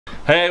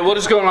Hey, what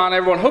is going on,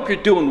 everyone? Hope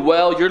you're doing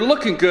well. You're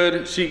looking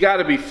good, so you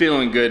gotta be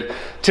feeling good.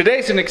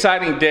 Today's an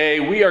exciting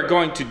day. We are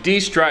going to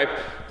de-stripe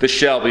the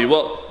Shelby.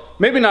 Well,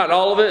 maybe not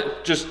all of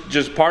it,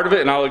 just part of it,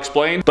 and I'll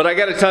explain. But I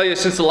gotta tell you,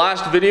 since the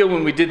last video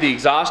when we did the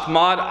exhaust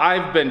mod,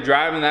 I've been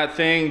driving that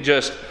thing,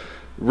 just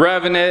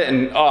revving it,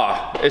 and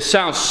it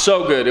sounds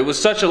so good. It was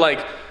such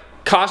a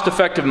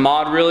cost-effective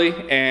mod, really,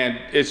 and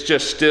it's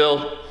just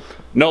still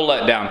no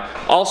letdown.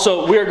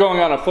 Also, we are going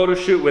on a photo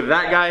shoot with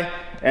that guy,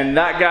 and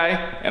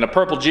a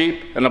purple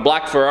Jeep, and a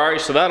black Ferrari,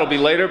 so that'll be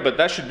later, but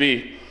that should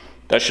be,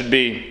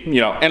 you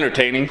know,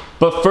 entertaining.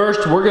 But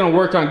first, we're gonna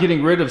work on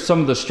getting rid of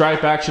some of the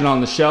stripe action on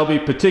the Shelby,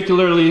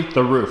 particularly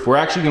the roof. We're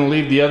actually gonna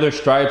leave the other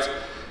stripes.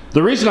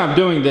 The reason I'm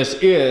doing this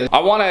is I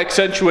wanna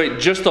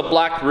accentuate just the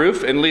black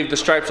roof and leave the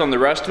stripes on the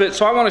rest of it,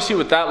 so I wanna see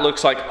what that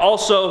looks like.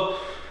 Also,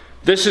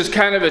 this is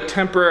kind of a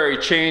temporary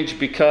change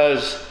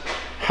because,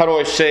 how do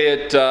I say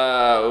it,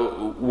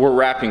 we're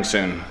wrapping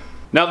soon.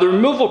 Now the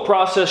removal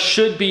process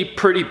should be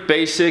pretty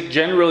basic.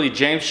 Generally,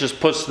 James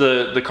just puts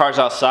the cars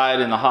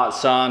outside in the hot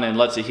sun and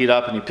lets it heat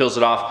up and he peels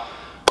it off.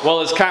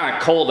 Well, it's kind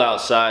of cold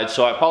outside,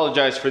 so I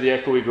apologize for the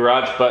echoey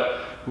garage,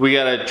 but we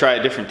gotta try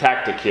a different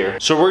tactic here.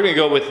 So we're gonna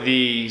go with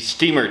the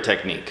steamer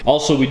technique.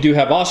 Also, we do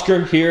have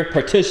Oscar here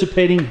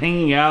participating,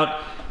 hanging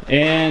out,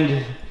 and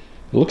it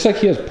looks like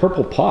he has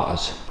purple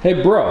paws.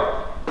 Hey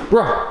bro,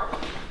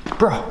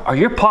 are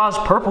your paws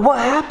purple? What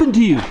happened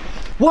to you?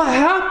 What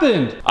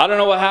happened? I don't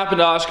know what happened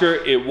to Oscar.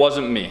 It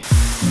wasn't me.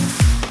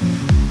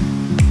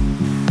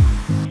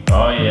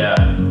 Oh yeah.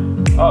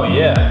 Oh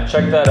yeah.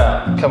 Check that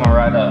out. Coming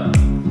right up.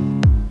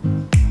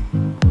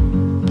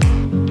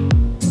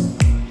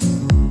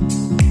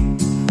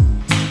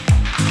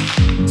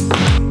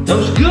 That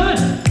was good.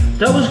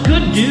 That was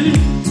good, dude.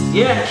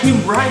 Yeah, it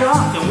came right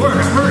off and we're in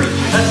a hurry.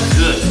 That's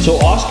good. So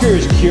Oscar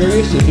is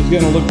curious if it's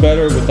gonna look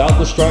better without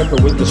the stripe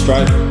or with the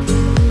stripe.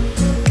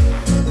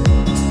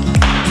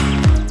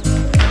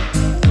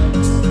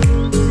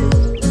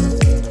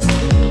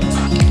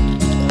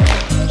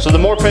 So the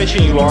more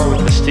patient you are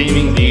with the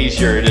steaming, the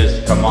easier it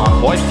is to come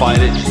off. Why fight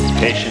it? Just be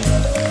patient.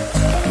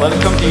 Let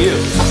it come to you,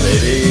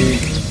 baby.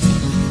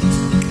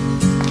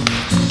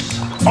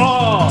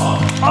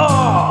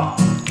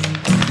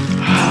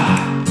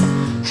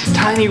 It's a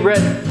tiny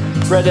red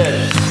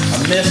edge. I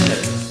missed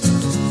it.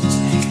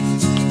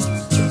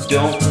 You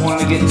don't want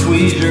to get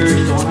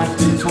tweezers. Don't have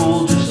to be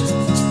tool. Just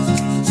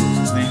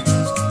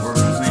work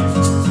with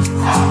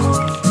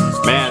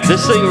me. Man,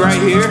 this thing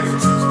right here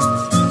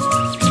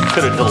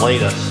could have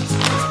delayed us.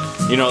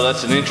 You know,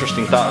 that's an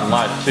interesting thought in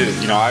life too.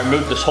 You know, I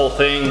removed this whole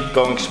thing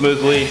going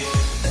smoothly.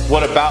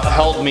 What about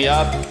held me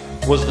up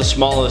was the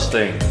smallest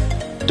thing.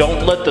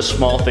 Don't let the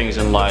small things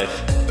in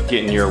life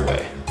get in your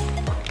way.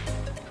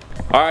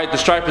 All right, the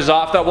stripe is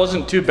off. That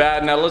wasn't too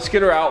bad. Now let's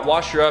get her out,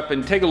 wash her up,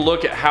 and take a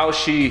look at how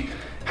she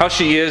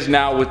is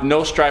now with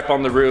no stripe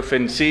on the roof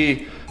and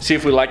see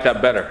if we like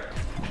that better.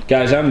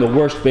 Guys, I'm the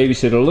worst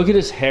babysitter. Look at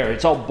his hair.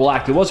 It's all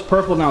black. It was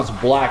purple, now it's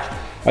black.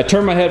 I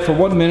turn my head for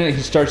 1 minute,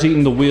 he starts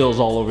eating the wheels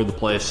all over the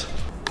place.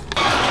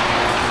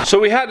 So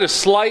we had a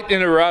slight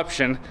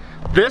interruption.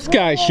 This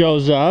guy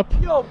shows up,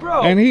 yo,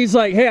 bro, and he's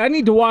like, hey, I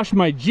need to wash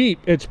my Jeep.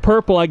 It's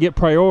purple, I get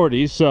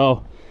priority.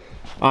 So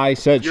I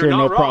said, sure,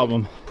 no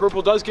problem.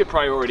 Purple does get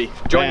priority.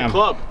 Join the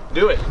club,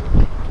 do it.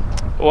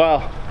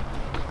 Well,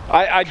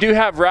 I do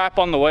have wrap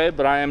on the way,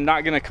 but I am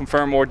not gonna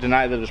confirm or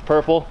deny that it's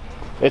purple.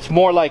 It's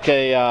more like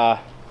a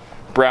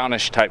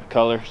brownish type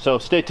color, so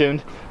stay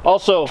tuned.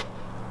 Also,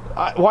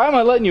 why am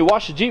I letting you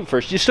wash the Jeep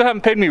first? You still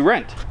haven't paid me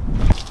rent.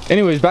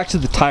 Anyways, back to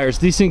the tires.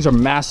 These things are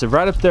massive.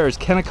 Right up there is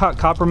Kennecott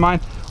Copper Mine.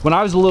 When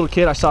I was a little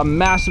kid, I saw a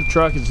massive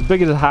truck. It's as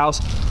big as a house.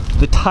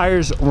 The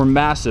tires were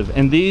massive.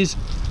 And these,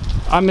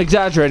 I'm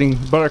exaggerating,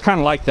 but are kind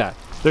of like that.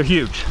 They're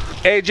huge.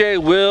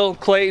 AJ, Will,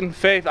 Clayton,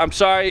 Faith, I'm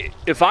sorry.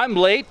 If I'm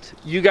late,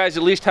 you guys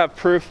at least have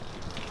proof.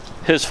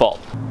 His fault.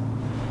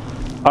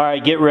 All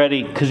right, get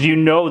ready, because you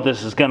know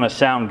this is gonna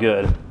sound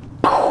good.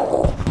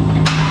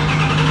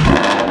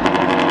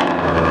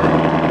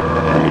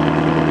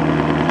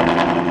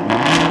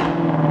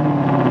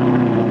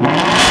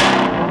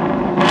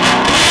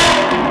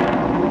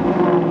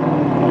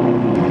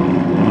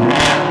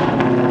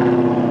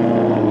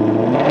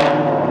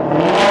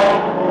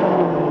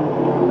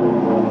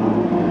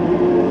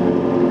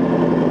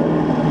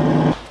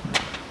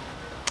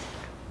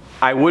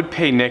 I would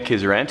pay Nick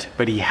his rent,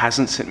 but he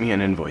hasn't sent me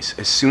an invoice.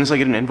 As soon as I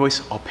get an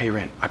invoice, I'll pay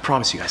rent. I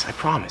promise you guys, I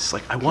promise.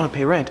 Like, I want to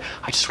pay rent,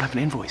 I just don't have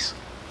an invoice.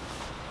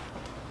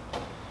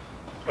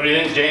 What do you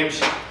think,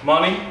 James?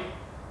 Money?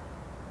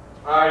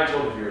 I already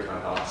told the viewers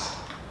my thoughts.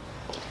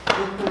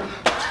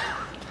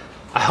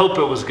 I hope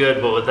it was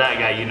good, but with that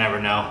guy, you never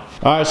know.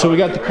 All right, so we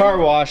got the car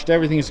washed.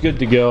 Everything's good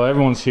to go.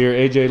 Everyone's here.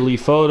 AJ Lee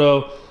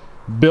Photo.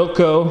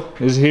 Bilko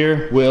is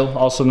here. Will,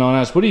 also known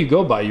as, what do you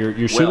go by?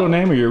 Your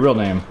pseudonym or your real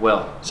name?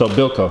 Will. So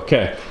Bilko,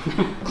 okay.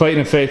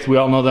 Clayton and Faith, we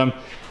all know them.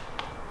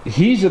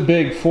 He's a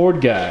big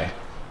Ford guy.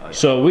 Oh, yeah.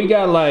 So we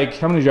got like,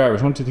 how many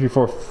drivers? 1, 2, 3,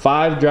 4,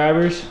 5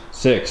 drivers?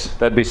 6.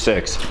 That'd be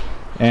 6.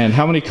 And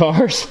how many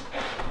cars?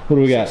 What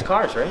do we got? 6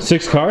 cars, right?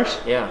 6 cars?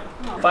 Yeah.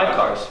 5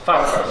 cars. 5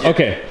 cars. Yeah.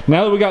 Okay,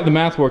 now that we got the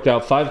math worked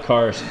out, 5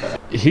 cars.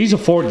 He's a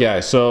Ford guy,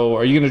 so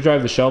are you gonna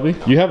drive the Shelby?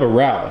 You have a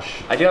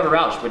Roush. I do have a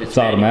Roush, but it's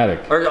manual.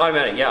 Automatic. Or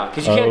automatic, yeah.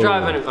 Because you can't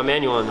drive a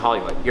manual in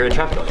Hollywood. You're in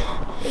traffic.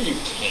 You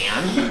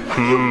can. You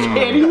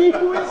kidding me?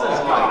 Who is this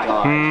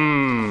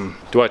guy?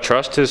 Do I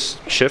trust his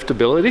shift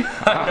ability?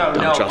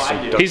 No, trust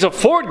him. He's a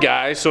Ford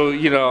guy, so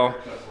you know,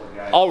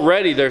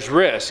 already there's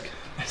risk.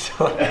 I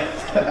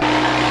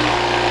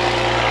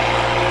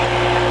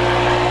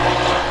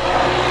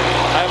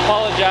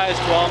apologize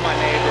to all my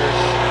neighbors,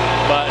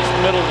 but it's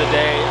the middle of the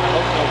day. I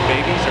hope no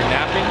babies are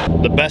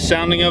napping. The best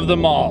sounding of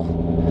them all,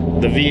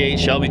 the V8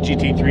 Shelby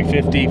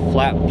GT350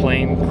 flat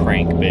plane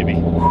crank, baby.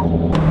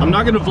 I'm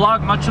not gonna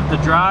vlog much of the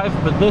drive,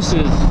 but this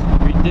is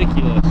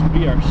ridiculous.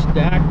 We are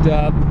stacked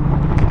up.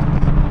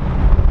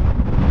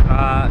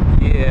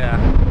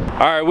 Yeah.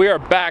 All right, we are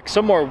back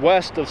somewhere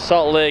west of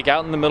Salt Lake,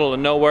 out in the middle of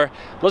nowhere.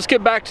 Let's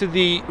get back to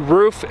the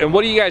roof, and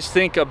what do you guys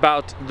think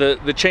about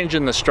the change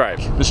in the stripe?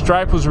 The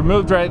stripe was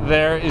removed right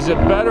there. Is it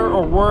better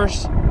or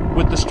worse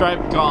with the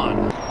stripe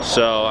gone?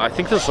 So I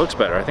think this looks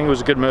better. I think it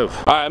was a good move.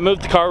 All right, I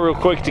moved the car real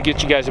quick to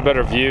get you guys a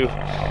better view.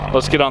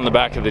 Let's get on the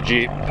back of the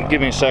Jeep.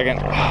 Give me a second.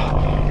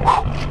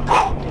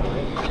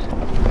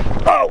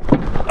 Oh,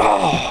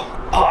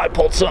 I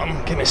pulled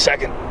something. Give me a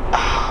second.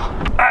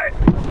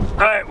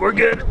 All right, we're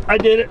good. I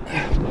did it.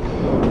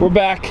 We're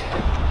back.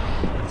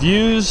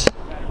 Views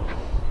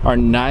are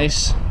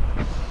nice.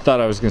 Thought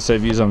I was gonna say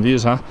views on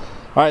views, huh?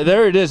 All right,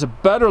 there it is. A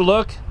better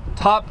look,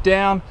 top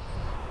down,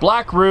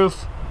 black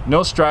roof,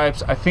 no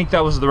stripes. I think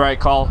that was the right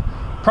call.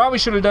 Probably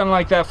should have done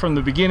like that from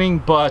the beginning,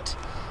 but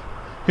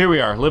here we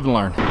are, live and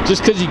learn.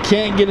 Just because you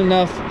can't get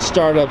enough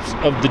startups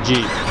of the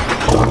Jeep.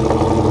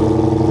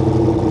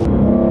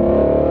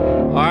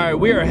 All right,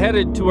 we are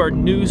headed to our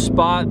new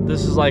spot.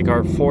 This is like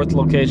our 4th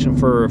location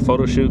for a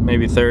photo shoot,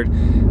 maybe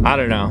 3rd. I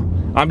don't know.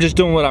 I'm just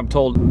doing what I'm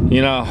told.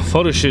 You know,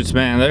 photo shoots,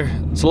 man,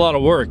 it's a lot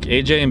of work.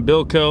 AJ and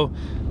Bilko,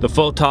 the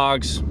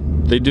photogs,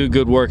 they do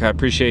good work. I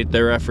appreciate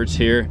their efforts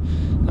here.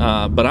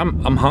 But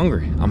I'm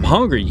hungry. I'm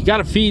hungry. You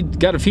gotta feed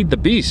the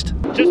beast.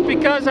 Just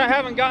because I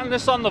haven't gotten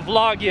this on the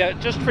vlog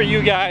yet, just for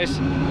you guys,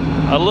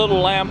 a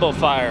little Lambo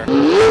fire.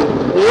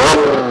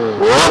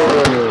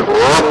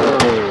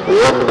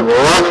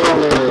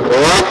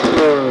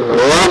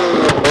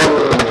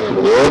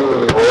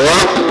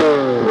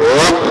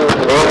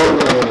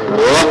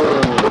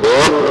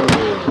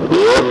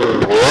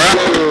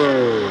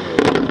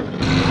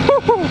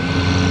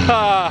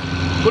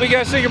 What do you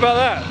guys think about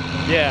that?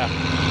 Yeah,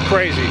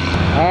 crazy.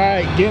 All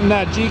right, getting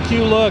that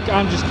GQ look.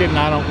 I'm just kidding.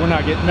 We're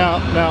not getting. No.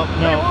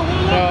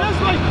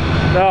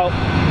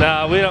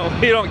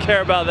 We don't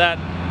care about that.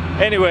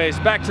 Anyways,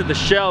 back to the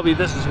Shelby.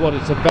 This is what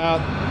it's about.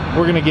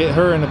 We're gonna get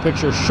her in the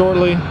picture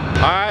shortly. All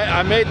right,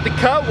 I made the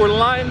cut. We're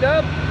lined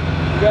up.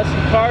 We got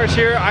some cars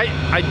here.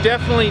 I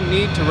definitely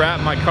need to wrap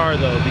my car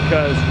though,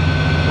 because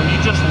when you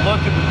just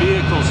look at the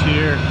vehicles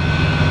here,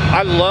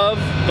 I love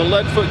the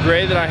lead foot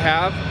gray that I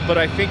have, but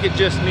I think it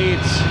just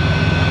needs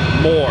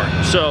more.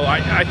 So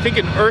I think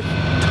an earth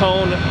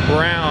tone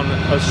brown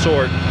of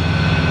sort,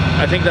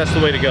 I think that's the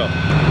way to go.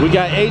 We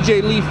got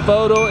AJ Lee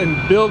Photo and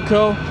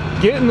Bilko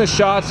getting the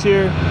shots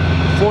here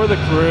for the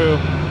crew.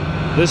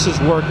 This is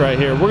work right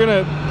here. We're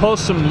gonna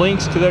post some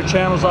links to their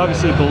channels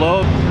obviously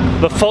below.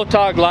 The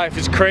photog life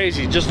is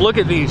crazy. Just look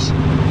at these,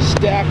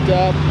 stacked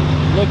up,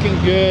 looking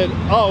good.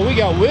 Oh, we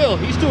got Will,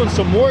 he's doing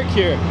some work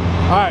here.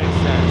 All right,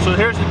 so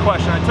here's the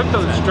question. I took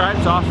those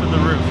stripes off of the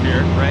roof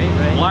here. Right.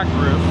 Black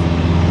roof.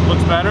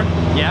 Looks better?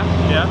 Yeah.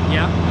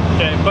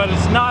 Okay, but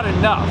it's not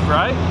enough,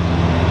 right?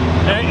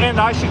 And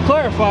I should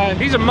clarify,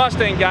 he's a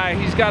Mustang guy.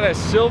 He's got a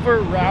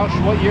silver Roush,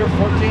 what year,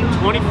 14?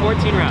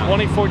 2014 Roush.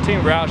 2014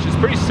 Roush, it's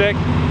pretty sick.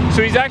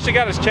 So he's actually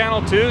got his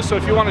channel too, so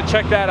if you want to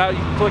check that out, you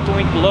can click the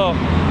link below.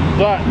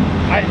 But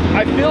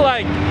I feel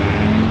like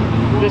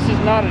this is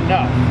not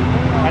enough.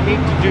 I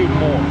need to do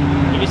more.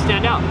 You need to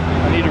stand out.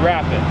 I need to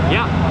wrap it.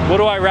 Yeah. What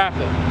do I wrap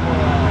it?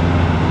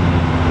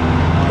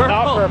 Purple.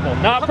 Not purple,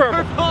 not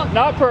purple,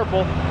 not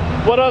purple.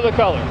 What other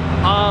color?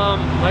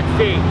 Let's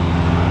see.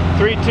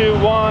 3, 2,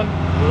 1.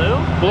 Blue?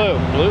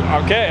 Blue.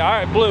 Okay, all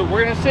right, blue.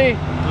 We're gonna see.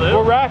 Blue?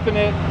 We're wrapping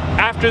it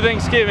after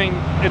Thanksgiving.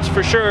 It's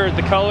for sure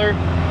the color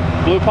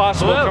blue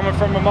possible coming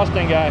from a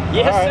Mustang guy.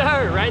 Yes,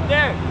 sir. Right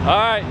there. All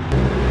right.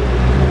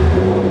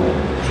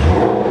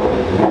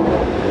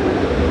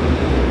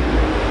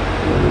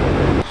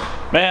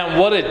 Man,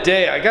 what a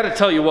day. I gotta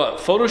tell you what,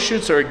 photo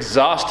shoots are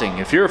exhausting.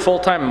 If you're a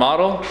full-time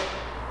model,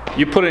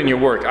 you put in your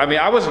work. I mean,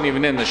 I wasn't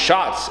even in the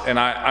shots and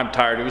I'm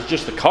tired. It was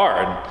just the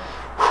car and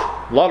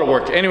a lot of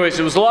work. Anyways,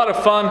 it was a lot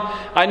of fun.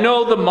 I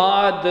know the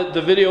mod,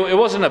 the video, it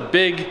wasn't a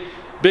big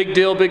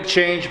deal, big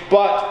change,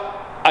 but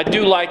I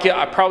do like it.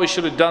 I probably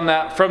should have done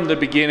that from the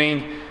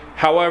beginning.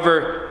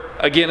 However,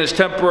 again, it's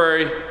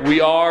temporary. We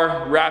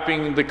are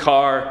wrapping the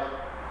car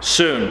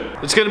soon.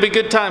 It's gonna be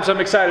good times, I'm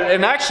excited.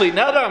 And actually,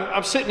 now that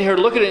I'm sitting here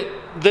looking at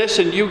this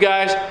and you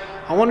guys,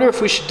 I wonder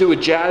if we should do a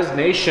Jazz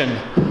Nation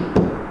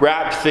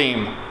wrap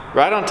theme.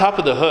 right on top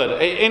of the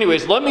hood.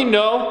 Anyways, let me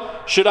know,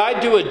 should I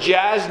do a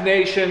Jazz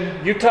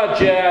Nation, Utah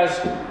Jazz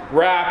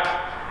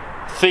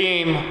rap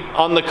theme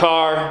on the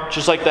car,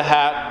 just like the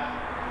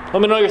hat?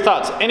 Let me know your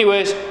thoughts.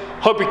 Anyways,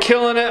 hope you're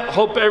killing it.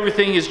 Hope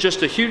everything is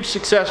just a huge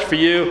success for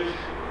you,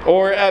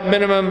 or at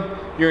minimum,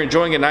 you're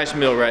enjoying a nice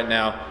meal right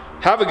now.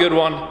 Have a good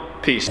one.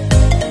 Peace.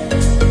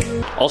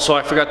 Also,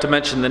 I forgot to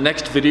mention the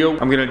next video,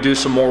 I'm gonna do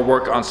some more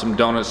work on some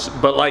donuts,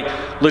 but like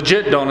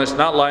legit donuts,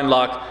 not line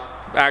lock,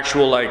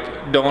 actual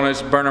like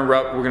donuts, burner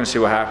up. We're gonna see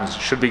what happens.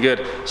 Should be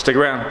good. Stick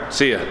around.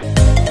 See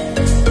ya.